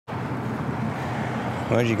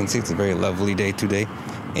Well, as you can see, it's a very lovely day today,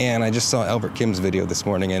 and I just saw Albert Kim's video this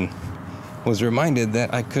morning and was reminded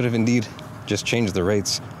that I could have indeed just changed the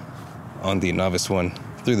rates on the Novice-I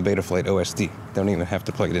through the Betaflight OSD. Don't even have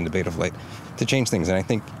to plug it into Betaflight to change things, and I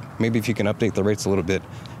think maybe if you can update the rates a little bit,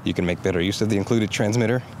 you can make better use of the included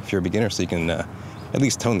transmitter if you're a beginner, so you can at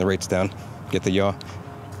least tone the rates down, get the yaw,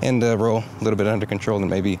 and roll a little bit under control, and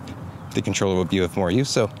maybe the controller will be of more use.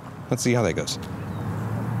 So let's see how that goes.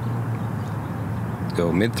 Go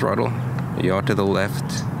mid-throttle, yaw to the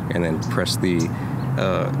left, and then press the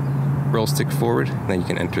roll stick forward. Then you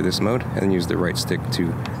can enter this mode, and then use the right stick to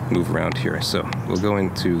move around here. So we'll go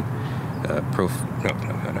into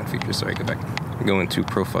not features, sorry, go back. Go into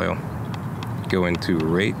profile, go into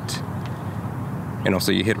rate, and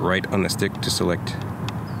also you hit right on the stick to select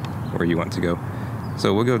where you want to go.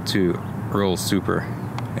 So we'll go to roll super,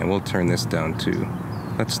 and we'll turn this down to,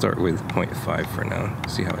 let's start with 0.5 for now,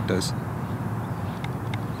 see how it does.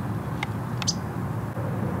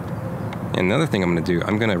 And another thing I'm going to do,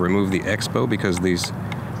 I'm going to remove the expo because the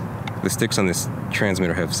sticks on this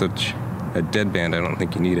transmitter have such a deadband. I don't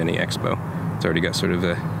think you need any expo. It's already got sort of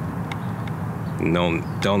a known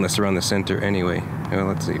dullness around the center anyway. Well,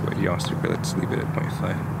 let's see what yaw super. Let's leave it at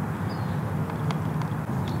 0.5.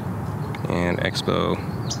 And expo,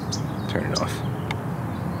 turn it off.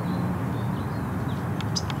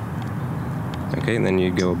 Okay, and then you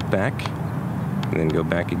go back, and then go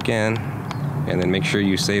back again. And then make sure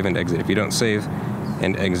you save and exit. If you don't save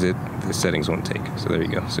and exit, the settings won't take. So there you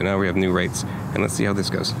go. So now we have new rates, and let's see how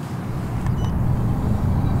this goes.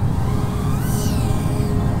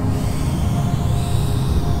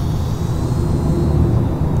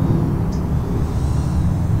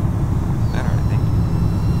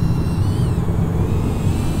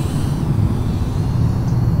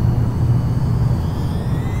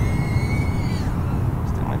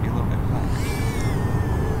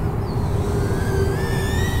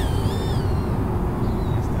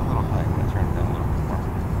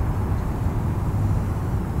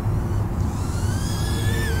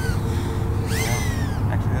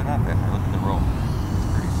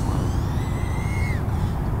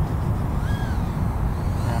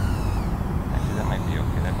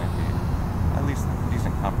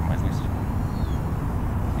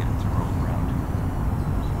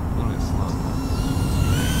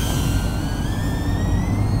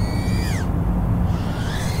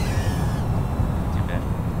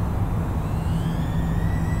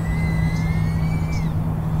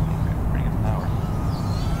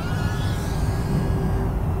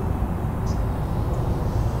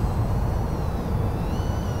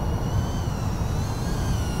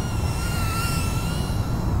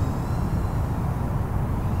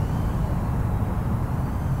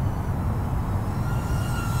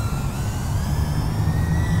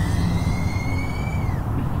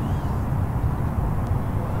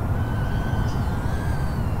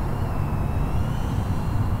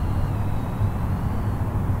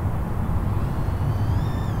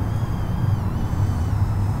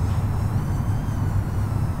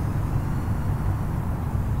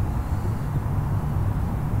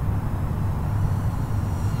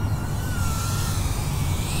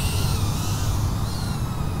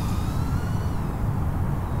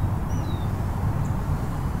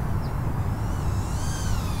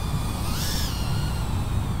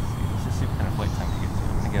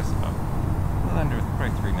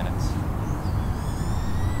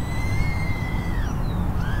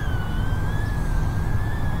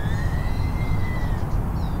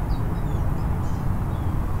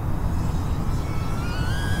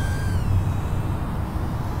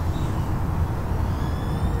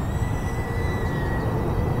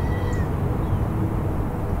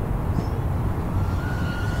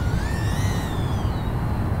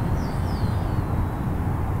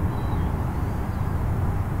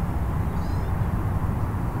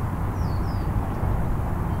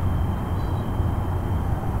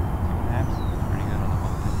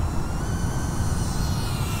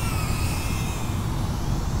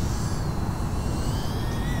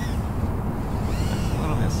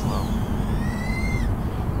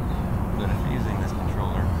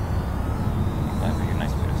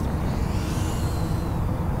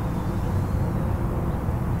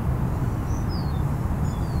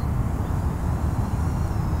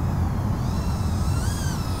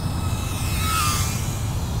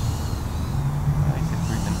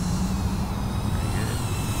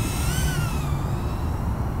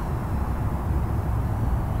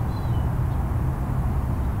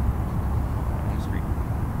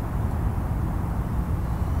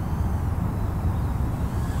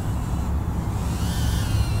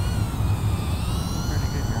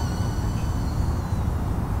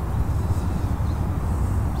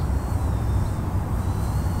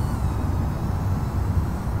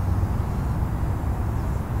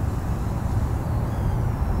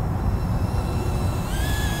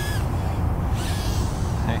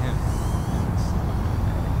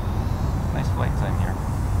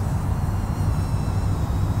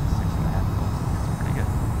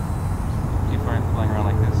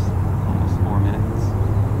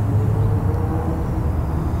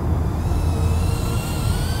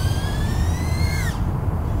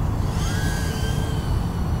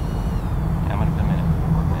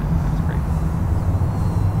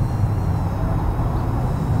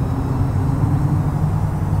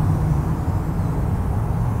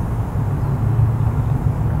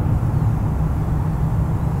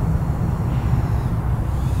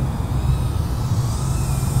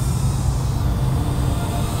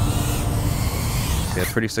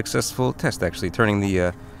 pretty successful test, actually. Turning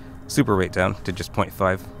the super rate down to just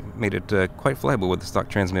 0.5 made it quite flyable with the stock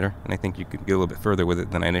transmitter, and I think you could go a little bit further with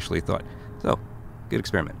it than I initially thought. So, good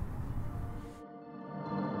experiment.